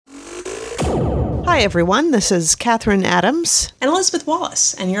Hi, everyone. This is Catherine Adams. And Elizabeth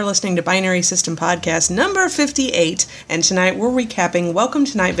Wallace. And you're listening to Binary System Podcast number 58. And tonight we're recapping Welcome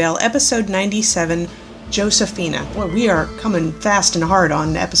to Night Vale, episode 97, Josefina. Boy, we are coming fast and hard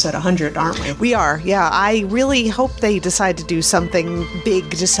on episode 100, aren't we? We are, yeah. I really hope they decide to do something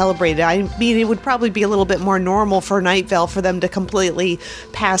big to celebrate it. I mean, it would probably be a little bit more normal for Night Vale for them to completely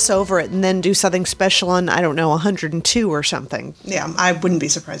pass over it and then do something special on, I don't know, 102 or something. Yeah, I wouldn't be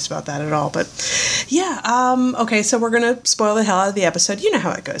surprised about that at all. But yeah, okay, so we're going to spoil the hell out of the episode. You know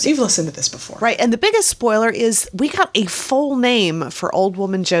how it goes. You've listened to this before. Right, and the biggest spoiler is we got a full name for Old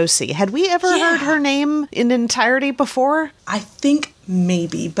Woman Josie. Had we ever heard her name in entirety before? I think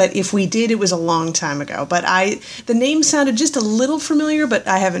maybe, but if we did, it was a long time ago. But the name sounded just a little familiar, but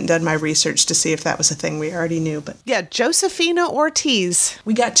I haven't done my research to see if that was a thing we already knew. But yeah, Josefina Ortiz.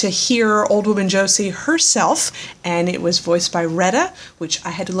 We got to hear Old Woman Josie herself, and it was voiced by Retta, which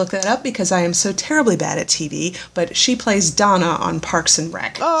I had to look that up because I am so terribly bad at TV, but she plays Donna on Parks and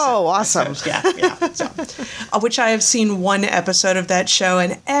Rec. Oh, awesome. Which I have seen one episode of that show,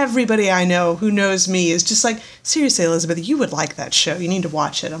 and everybody I know who knows me is just like, seriously, Elizabeth, you would like that show. You need to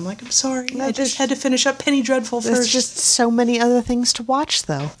watch it. I'm like, I'm sorry. I just had to finish up Penny Dreadful first. There's just so many other things to watch,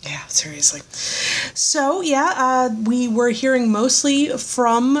 though. Yeah, seriously. So, we were hearing mostly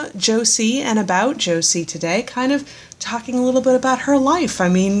from Josie and about Josie today, kind of talking a little bit about her life. I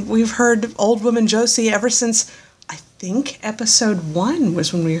mean, we've heard Old Woman Josie ever since, I think, episode 1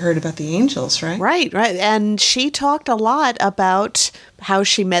 was when we heard about the angels, right? Right. And she talked a lot about how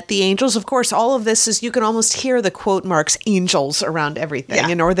she met the angels. Of course, all of this is, you can almost hear the quote marks angels around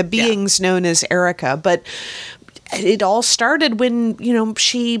everything, or the beings known as Erica. But it all started when,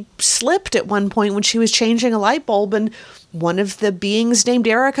 she slipped at one point when she was changing a light bulb, and one of the beings named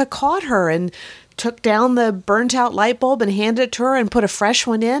Erica caught her and took down the burnt out light bulb and handed it to her and put a fresh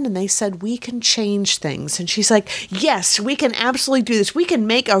one in. And they said, we can change things. And she's like, yes, we can absolutely do this. We can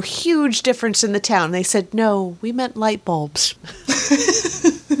make a huge difference in the town. And they said, no, we meant light bulbs.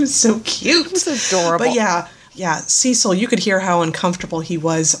 It was so cute. It was adorable. But yeah, Cecil, you could hear how uncomfortable he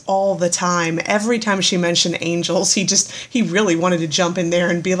was all the time. Every time she mentioned angels, he really wanted to jump in there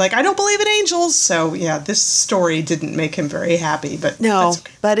and be like, I don't believe in angels. So yeah, this story didn't make him very happy, but no, that's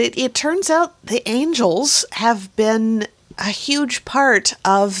okay. But it turns out the angels have been a huge part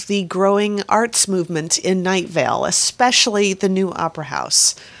of the growing arts movement in Night Vale, especially the new opera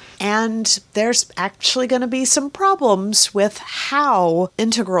house. And there's actually going to be some problems with how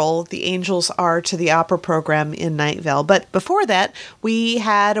integral the angels are to the opera program in Night Vale. But before that, we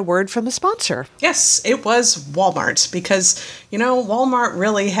had a word from the sponsor. Yes, it was Walmart, because, Walmart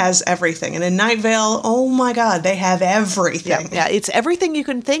really has everything. And in Night Vale, oh my God, they have everything. Yeah, it's everything you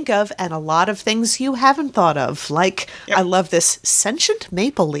can think of and a lot of things you haven't thought of. Like, I love this sentient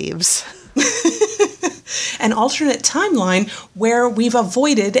maple leaves. An alternate timeline where we've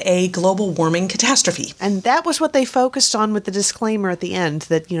avoided a global warming catastrophe. And that was what they focused on with the disclaimer at the end,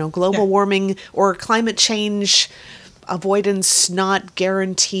 that, global warming or climate change avoidance not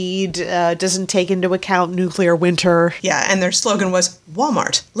guaranteed, doesn't take into account nuclear winter. Yeah, and their slogan was,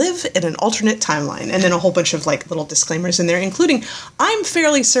 Walmart, live in an alternate timeline. And then a whole bunch of little disclaimers in there, including, I'm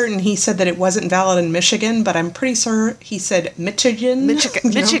fairly certain he said that it wasn't valid in Michigan, but I'm pretty sure he said Michigan.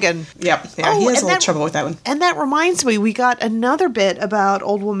 Michigan. Yep. Yeah, he has a little trouble with that one. And that reminds me, we got another bit about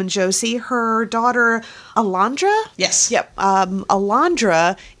Old Woman Josie. Her daughter, Alondra? Yes. Yep.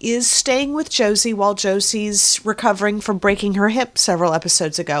 Alondra is staying with Josie while Josie's recovering from breaking her hip several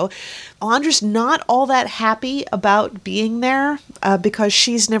episodes ago. Alondra's not all that happy about being there because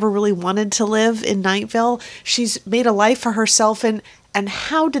she's never really wanted to live in Night Vale. She's made a life for herself and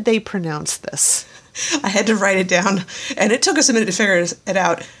how did they pronounce this? I had to write it down, and it took us a minute to figure it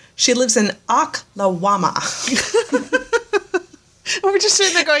out. She lives in Oklahoma. We're just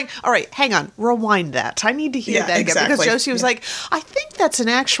sitting there going, all right, hang on, rewind that. I need to hear that again. Because Josie was like, I think that's an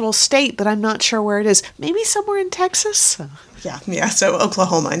actual state, but I'm not sure where it is. Maybe somewhere in Texas? Yeah. So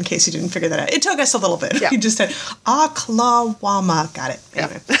Oklahoma, in case you didn't figure that out. It took us a little bit. Yeah. You just said Oklahoma. Got it.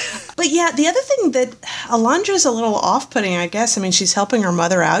 Anyway. But yeah, the other thing that Alondra's a little off-putting, I guess. I mean, she's helping her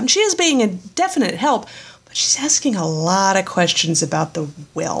mother out, and she is being a definite help. But she's asking a lot of questions about the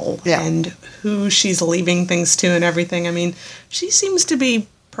will and who she's leaving things to and everything. I mean, she seems to be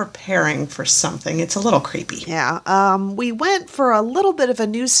preparing for something. It's a little creepy. Yeah. We went for a little bit of a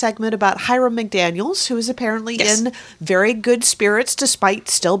news segment about Hiram McDaniels, who is apparently in very good spirits despite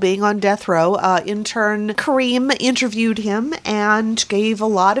still being on death row. Intern Kareem interviewed him and gave a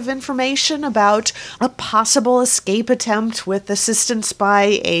lot of information about a possible escape attempt with assistance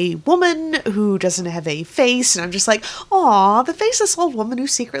by a woman who doesn't have a face. And I'm just like, aw, the faceless old woman who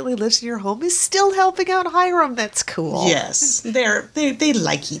secretly lives in your home is still helping out Hiram. That's cool. Yes. They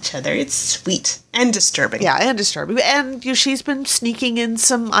like each other. It's sweet and disturbing. Yeah, and disturbing. And she's been sneaking in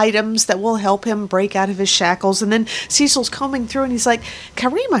some items that will help him break out of his shackles. And then Cecil's combing through and he's like,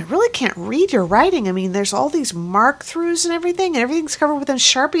 Kareem, I really can't read your writing. I mean, there's all these mark-throughs and everything's covered with a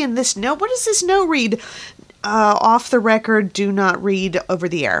Sharpie. And this note, what does this note read? Off the record, do not read over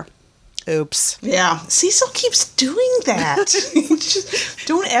the air. Oops. Yeah. Cecil keeps doing that. Just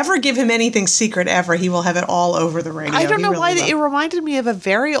don't ever give him anything secret ever. He will have it all over the radio. I don't know why it reminded me of a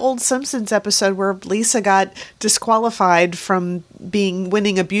very old Simpsons episode where Lisa got disqualified from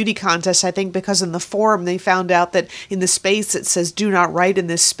winning a beauty contest, I think because in the forum they found out that in the space it says do not write in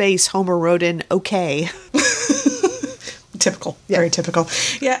this space, Homer wrote in okay. Typical. Very typical.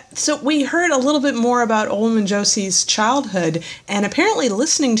 Yeah. So we heard a little bit more about Old Woman Josie's childhood, and apparently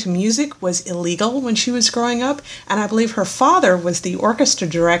listening to music was illegal when she was growing up, and I believe her father was the orchestra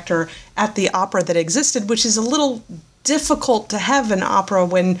director at the opera that existed, which is a little difficult to have an opera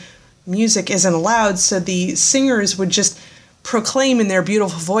when music isn't allowed, so the singers would just proclaim in their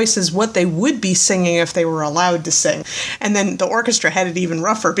beautiful voices what they would be singing if they were allowed to sing. And then the orchestra had it even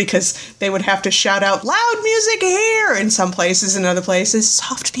rougher because they would have to shout out, loud music here in some places, in other places,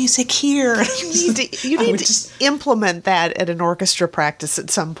 soft music here. You need to implement that at an orchestra practice at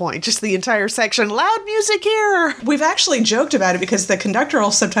some point. Just the entire section, loud music here. We've actually joked about it because the conductor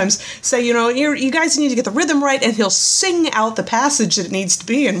will sometimes say, you guys need to get the rhythm right, and he'll sing out the passage that it needs to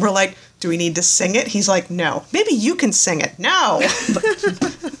be. And we're like, do we need to sing it? He's like, no. Maybe you can sing it. No.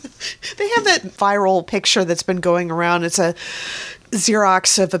 They have that viral picture that's been going around. It's a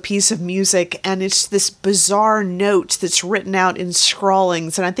Xerox of a piece of music, and it's this bizarre note that's written out in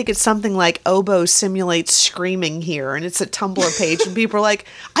scrawlings, and I think it's something like oboe simulates screaming here, and it's a Tumblr page, and people are like,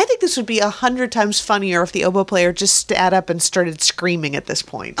 I think this would be 100 times funnier if the oboe player just sat up and started screaming at this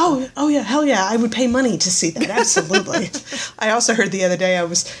point. Oh yeah, hell yeah, I would pay money to see that, absolutely. I also heard the other day,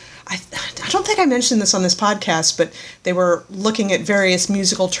 I don't think I mentioned this on this podcast, but they were looking at various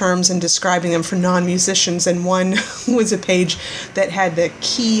musical terms and describing them for non-musicians, and one was a page that had the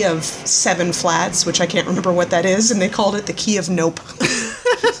key of 7 flats, which I can't remember what that is, and they called it the key of nope.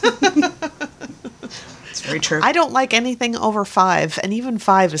 It's very true. I don't like anything over 5, and even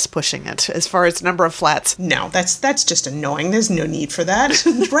 5 is pushing it as far as number of flats. No, that's just annoying. There's no need for that.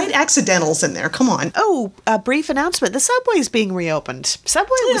 Write accidentals in there. Come on. Oh, a brief announcement. The subway's being reopened.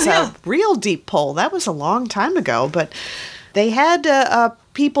 Subway was a real deep pull. That was a long time ago, but they had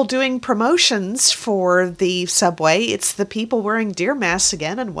people doing promotions for the subway. It's the people wearing deer masks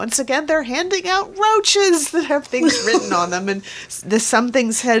again, and once again they're handing out roaches that have things written on them, and some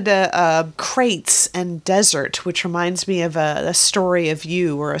things had crates and desert, which reminds me of a story of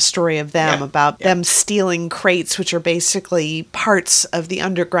you or a story of them about them stealing crates, which are basically parts of the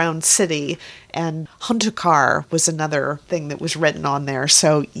underground city. And Huntercar was another thing that was written on there.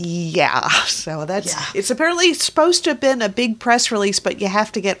 So, it's apparently supposed to have been a big press release, but you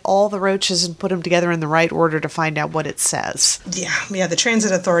have to get all the roaches and put them together in the right order to find out what it says. Yeah, the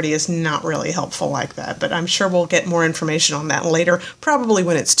Transit Authority is not really helpful like that, but I'm sure we'll get more information on that later, probably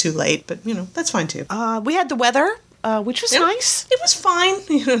when it's too late, but, that's fine too. We had the weather. Which was nice. It was fine.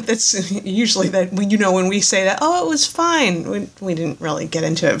 That's usually that when we say that, it was fine. We didn't really get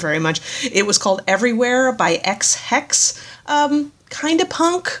into it very much. It was called Everywhere by X Hex. Kind of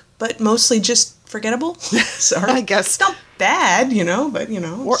punk, but mostly just forgettable. Sorry. I guess. It's not bad, but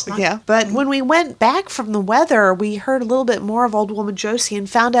But when we went back from the weather, we heard a little bit more of Old Woman Josie and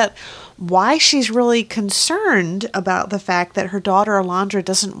found out why she's really concerned about the fact that her daughter Alondra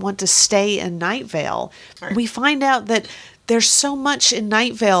doesn't want to stay in Night Vale. Right. We find out that there's so much in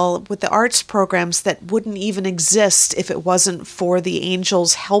Night Vale with the arts programs that wouldn't even exist if it wasn't for the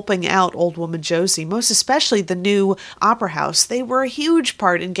angels helping out Old Woman Josie, most especially the new opera house. They were a huge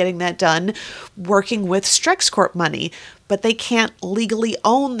part in getting that done, working with StrexCorp money. But they can't legally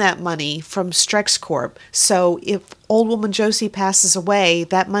own that money from StrexCorp. So if Old Woman Josie passes away,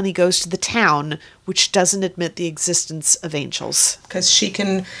 that money goes to the town, which doesn't admit the existence of angels. Because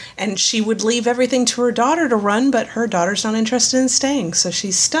she would leave everything to her daughter to run, but her daughter's not interested in staying, so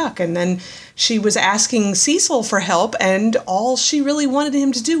she's stuck. And then she was asking Cecil for help, and all she really wanted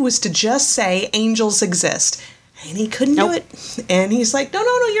him to do was to just say angels exist. And he couldn't do it. And he's like, no,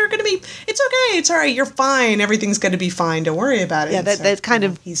 you're going to be, it's okay. It's all right. You're fine. Everything's going to be fine. Don't worry about it. Yeah, that kind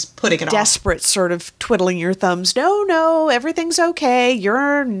of he's putting it desperate sort of twiddling your thumbs. No, everything's okay.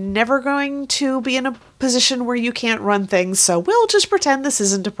 You're never going to be in a position where you can't run things. So we'll just pretend this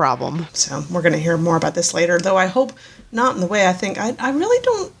isn't a problem. So we're going to hear more about this later, though I hope not in the way I think. I really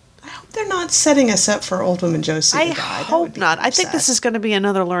don't. I hope they're not setting us up for Old Woman Josie to die. I hope not. I think this is going to be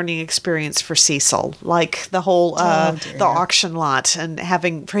another learning experience for Cecil, like the whole the auction lot, and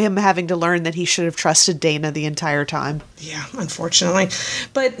having to learn that he should have trusted Dana the entire time. Yeah, unfortunately.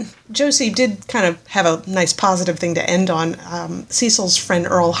 But Josie did kind of have a nice positive thing to end on. Cecil's friend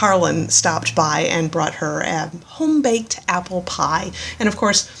Earl Harlan stopped by and brought her a home-baked apple pie. And of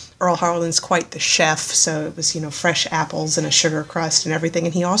course, Earl Harlan's quite the chef, so it was, fresh apples and a sugar crust and everything.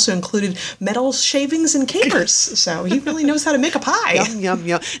 And he also included metal shavings and capers, so he really knows how to make a pie. Yum.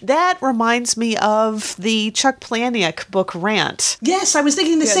 That reminds me of the Chuck Palahniuk book Rant. Yes, I was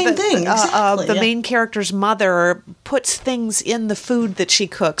thinking the same thing. Exactly. The main character's mother puts things in the food that she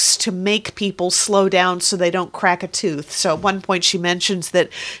cooks to make people slow down so they don't crack a tooth. So at one point she mentions that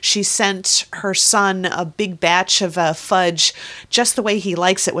she sent her son a big batch of fudge just the way he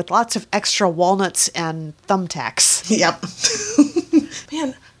likes it, with lots of extra walnuts and thumbtacks. Yep.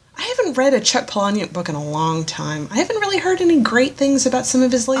 Man, I haven't read a Chuck Palahniuk book in a long time. I haven't really heard any great things about some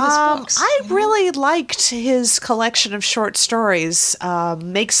of his latest books. I really liked his collection of short stories,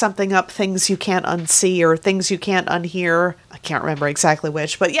 Make Something Up, Things You Can't Unsee, or Things You Can't Unhear. I can't remember exactly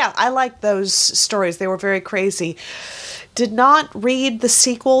which, but yeah, I liked those stories. They were very crazy. Did not read the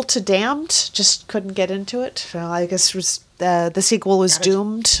sequel to Damned, just couldn't get into it. I guess it was the sequel was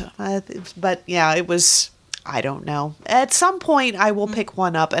doomed, but yeah, it was, I don't know. At some point, I will pick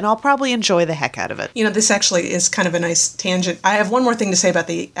one up, and I'll probably enjoy the heck out of it. This actually is kind of a nice tangent. I have one more thing to say about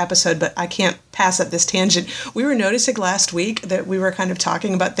the episode, but I can't pass up this tangent. We were noticing last week that we were kind of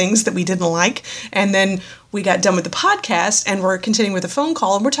talking about things that we didn't like, and then we got done with the podcast, and we're continuing with the phone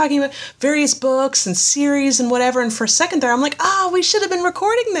call, and we're talking about various books and series and whatever, and for a second there, I'm like, we should have been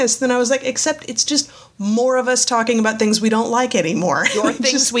recording this. Then I was like, except it's just more of us talking about things we don't like anymore. Or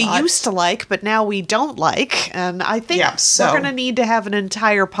things we used to like, but now we don't like. And I think we're going to need to have an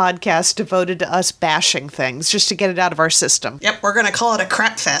entire podcast devoted to us bashing things just to get it out of our system. Yep, we're going to call it a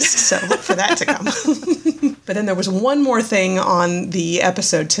crap fest, so look for that to come. But then there was one more thing on the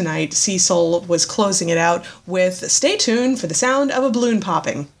episode tonight. Cecil was closing it out with, stay tuned for the sound of a balloon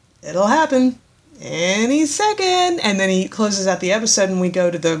popping. It'll happen any second. And then he closes out the episode, and we go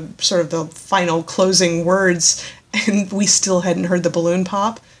to the sort of the final closing words, and we still hadn't heard the balloon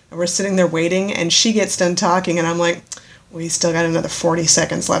pop. And we're sitting there waiting, and she gets done talking, and I'm like, we still got another 40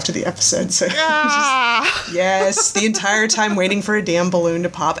 seconds left of the episode. So yes, the entire time waiting for a damn balloon to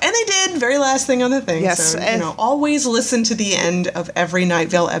pop. And they did. Very last thing on the thing. Yes. So, always listen to the end of every Night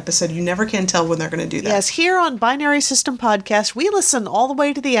Vale episode. You never can tell when they're going to do that. Yes, here on Binary System Podcast, we listen all the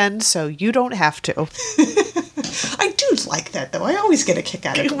way to the end, so you don't have to. I do like that, though. I always get a kick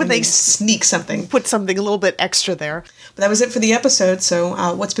out of it when they sneak something. Put something a little bit extra there. But that was it for the episode.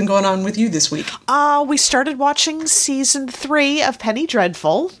 So what's been going on with you this week? We started watching season 3 of Penny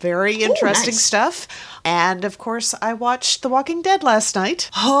Dreadful. Very interesting stuff. And, of course, I watched The Walking Dead last night.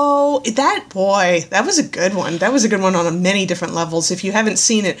 Oh, that was a good one. That was a good one on many different levels. If you haven't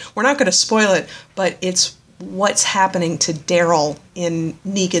seen it, we're not going to spoil it, but it's what's happening to Daryl in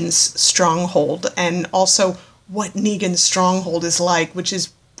Negan's stronghold, and also what Negan's stronghold is like, which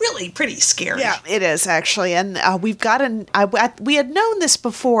is really pretty scary. Yeah, it is actually. And we've got we had known this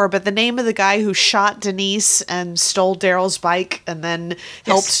before, but the name of the guy who shot Denise and stole Daryl's bike and then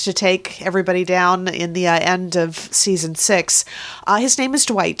helped to take everybody down in the end of season 6, his name is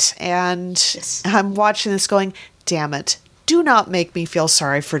Dwight. And I'm watching this going, damn it. Do not make me feel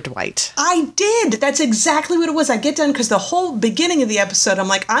sorry for Dwight. I did. That's exactly what it was. I get done because the whole beginning of the episode, I'm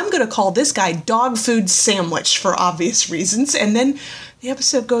like, I'm going to call this guy Dog Food Sandwich for obvious reasons. And then the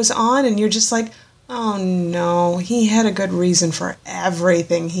episode goes on and you're just like, oh no, he had a good reason for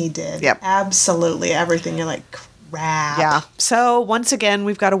everything he did. Yep. Absolutely everything. You're like, crap. Yeah. So once again,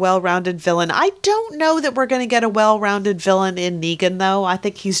 we've got a well-rounded villain. I don't know that we're going to get a well-rounded villain in Negan, though. I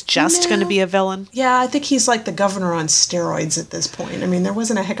think he's just going to be a villain. Yeah, I think he's like the governor on steroids at this point. I mean, there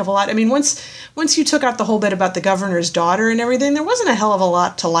wasn't a heck of a lot. I mean, once you took out the whole bit about the governor's daughter and everything, there wasn't a hell of a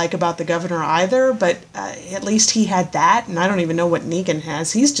lot to like about the governor either, but at least he had that, and I don't even know what Negan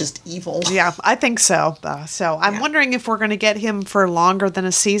has. He's just evil. Yeah, I think so. So I'm wondering if we're going to get him for longer than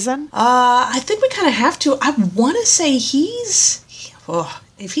a season. I think we kind of have to. I want to say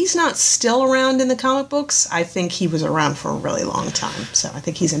if he's not still around in the comic books, I think he was around for a really long time. So I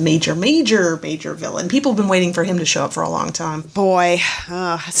think he's a major, major, major villain. People have been waiting for him to show up for a long time. Boy.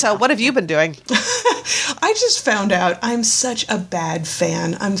 So what have you been doing? I just found out I'm such a bad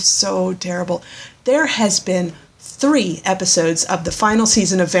fan. I'm so terrible. There has been 3 episodes of the final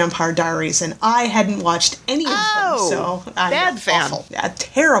season of Vampire Diaries, and I hadn't watched any of them. So bad fan. Awful. Yeah,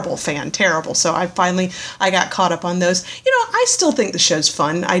 terrible fan, terrible. So I got caught up on those. I still think the show's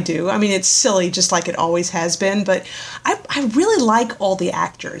fun. I do. I mean, it's silly, just like it always has been, but I really like all the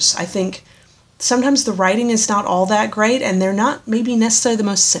actors. I think sometimes the writing is not all that great, and they're not maybe necessarily the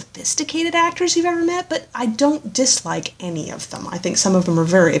most sophisticated actors you've ever met, but I don't dislike any of them. I think some of them are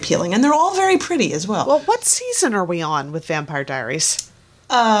very appealing, and they're all very pretty as well. Well, what season are we on with Vampire Diaries?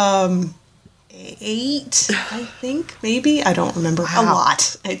 8, I think, maybe. I don't remember. Wow. A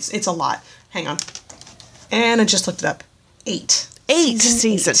lot. It's a lot. Hang on. And I just looked it up. 8.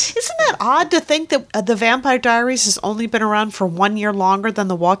 Season. Isn't that odd to think that the Vampire Diaries has only been around for 1 year longer than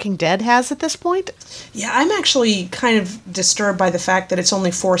The Walking Dead has at this point? Yeah, I'm actually kind of disturbed by the fact that it's only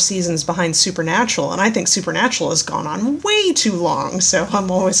 4 seasons behind Supernatural, and I think Supernatural has gone on way too long. So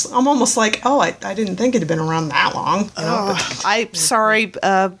I'm almost like, I didn't think it had been around that long. I'm sorry,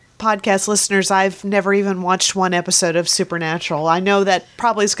 podcast listeners, I've never even watched one episode of Supernatural. I know that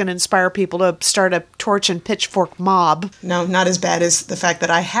probably is going to inspire people to start a torch and pitchfork mob. No, not as bad as the fact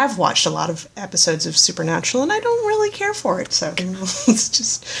that I have watched a lot of episodes of Supernatural and I don't really care for it. So it's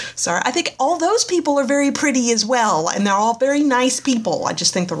just, sorry. I think all those people are very pretty as well, and they're all very nice people. I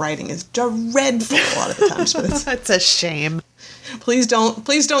just think the writing is dreadful a lot of the times. But that's a shame. Please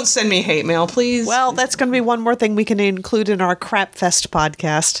don't send me hate mail, please. Well, that's going to be one more thing we can include in our Crapfest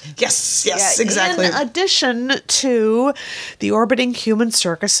podcast. Yes, exactly. In addition to the Orbiting Human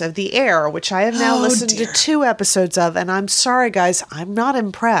Circus of the Air, which I have now listened to 2 episodes of, and I'm sorry, guys, I'm not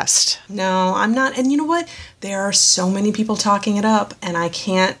impressed. No, I'm not. And you know what? There are so many people talking it up, and I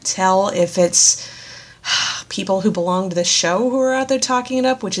can't tell if it's people who belong to the show who are out there talking it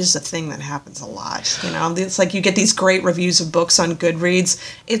up, which is a thing that happens a lot. It's like you get these great reviews of books on Goodreads.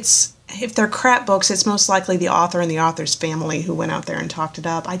 If they're crap books, it's most likely the author and the author's family who went out there and talked it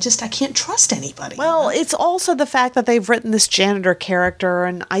up. I can't trust anybody. Well, it's also the fact that they've written this janitor character,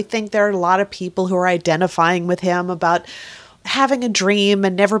 and I think there are a lot of people who are identifying with him about having a dream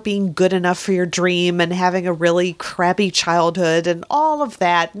and never being good enough for your dream and having a really crappy childhood and all of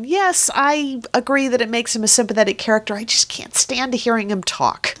that. Yes, I agree that it makes him a sympathetic character. I just can't stand hearing him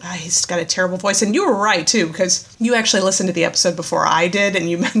talk. He's got a terrible voice. And you were right, too, because you actually listened to the episode before I did, and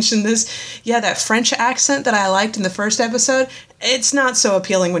you mentioned this. Yeah, that French accent that I liked in the first episode, it's not so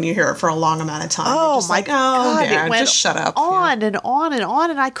appealing when you hear it for a long amount of time. Oh, my God. Yeah, it went just shut up. On and on and on,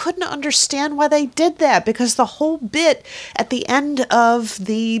 and I couldn't understand why they did that, because the whole bit at the end of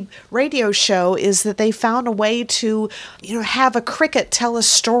the radio show is that they found a way to, have a cricket tell a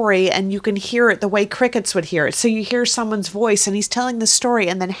story, and you can hear it the way crickets would hear it. So you hear someone's voice, and he's telling the story,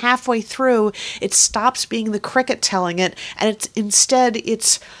 and then halfway through, it stops being the cricket telling it, and instead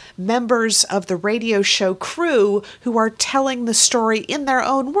it's members of the radio show crew who are telling the story in their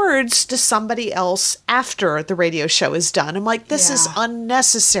own words to somebody else after the radio show is done. I'm like, this is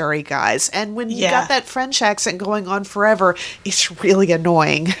unnecessary, guys. And when you got that French accent going on forever, it's really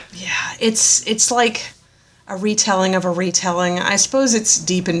annoying. Yeah, it's like a retelling of a retelling. I suppose it's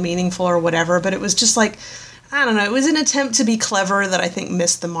deep and meaningful or whatever, but it was just like, I don't know, it was an attempt to be clever that I think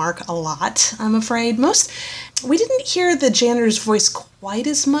missed the mark a lot, I'm afraid. We didn't hear the janitor's voice quite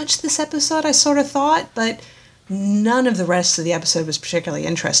as much this episode, I sort of thought, but none of the rest of the episode was particularly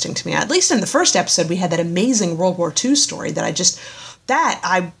interesting to me. At least in the first episode, we had that amazing World War II story that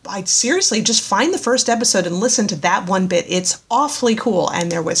I seriously just find the first episode and listen to that one bit. It's awfully cool,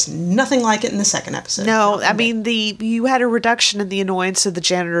 and there was nothing like it in the second episode. No, I mean, you had a reduction in the annoyance of the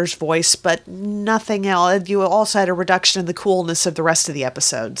janitor's voice, but nothing else. You also had a reduction in the coolness of the rest of the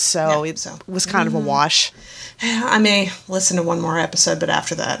episode, so it was kind of a wash. I may listen to one more episode, but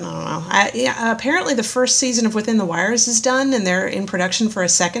after that, I don't know. Apparently the first season of Within the Wires is done, and they're in production for a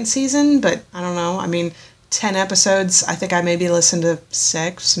second season, but I don't know. I mean, 10 episodes. I think I maybe listened to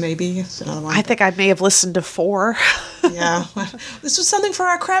 6, maybe. It's another one. I think I may have listened to 4. Yeah. This was something for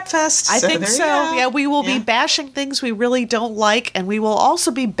our crap fest. I think so. Yeah, we will be bashing things we really don't like, and we will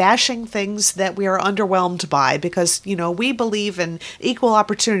also be bashing things that we are underwhelmed by, because, we believe in equal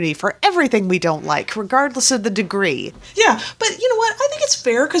opportunity for everything we don't like, regardless of the degree. Yeah, but you know what? I think it's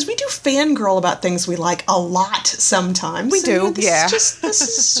fair, because we do fangirl about things we like a lot sometimes. We do, This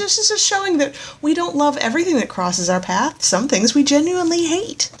is just showing that we don't love everything that crosses our path. Some things we genuinely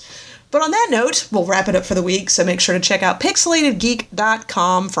hate. But on that note, we'll wrap it up for the week. So make sure to check out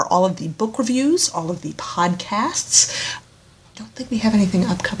pixelatedgeek.com for all of the book reviews, all of the podcasts. I don't think we have anything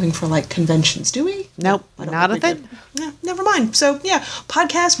upcoming for like conventions, do we? Nope, not a thing. Yeah, never mind. So yeah,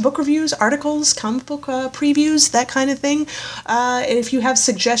 podcasts, book reviews, articles, comic book previews, that kind of thing. And if you have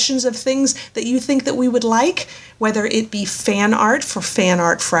suggestions of things that you think that we would like, whether it be fan art for Fan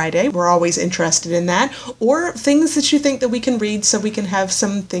Art Friday, we're always interested in that, or things that you think that we can read so we can have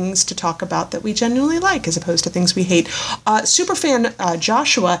some things to talk about that we genuinely like as opposed to things we hate. Superfan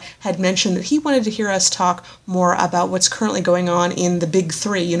Joshua had mentioned that he wanted to hear us talk more about what's currently going on in the big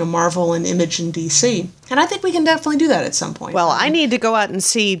three, Marvel and Image and DC. And I think we can definitely do that at some point. Well, I need to go out and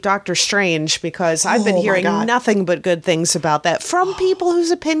see Doctor Strange because I've been hearing nothing but good things about that from people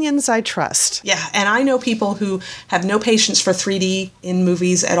whose opinions I trust. Yeah, and I know people who have no patience for 3D in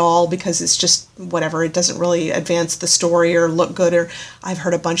movies at all because it's just whatever. It doesn't really advance the story or look good. Or I've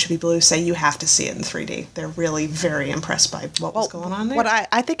heard a bunch of people who say you have to see it in 3D. They're really very impressed by what was going on there. What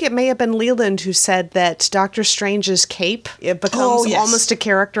I think it may have been Leland who said that Doctor Strange's cape, it becomes almost a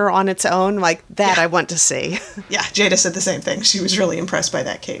character on its own. Like that I want to see. Yeah, Jada said the same thing. She was really impressed by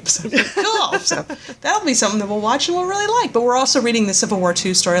that cape. So cool. So that'll be something that we'll watch and we'll really like. But we're also reading the Civil War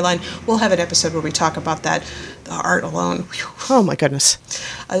II storyline. We'll have an episode where we talk about that. The art alone. Whew. Oh my goodness.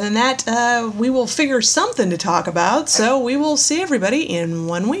 Other than that, we will figure something to talk about. So we will see everybody in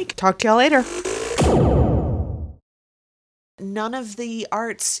 1 week. Talk to y'all later. None of the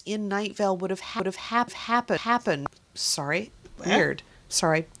arts in Night Vale would have happened. Sorry. What? Weird.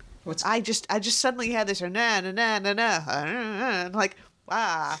 Sorry. What's I just suddenly had this like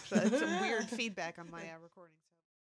wow. That's some weird feedback on my recording.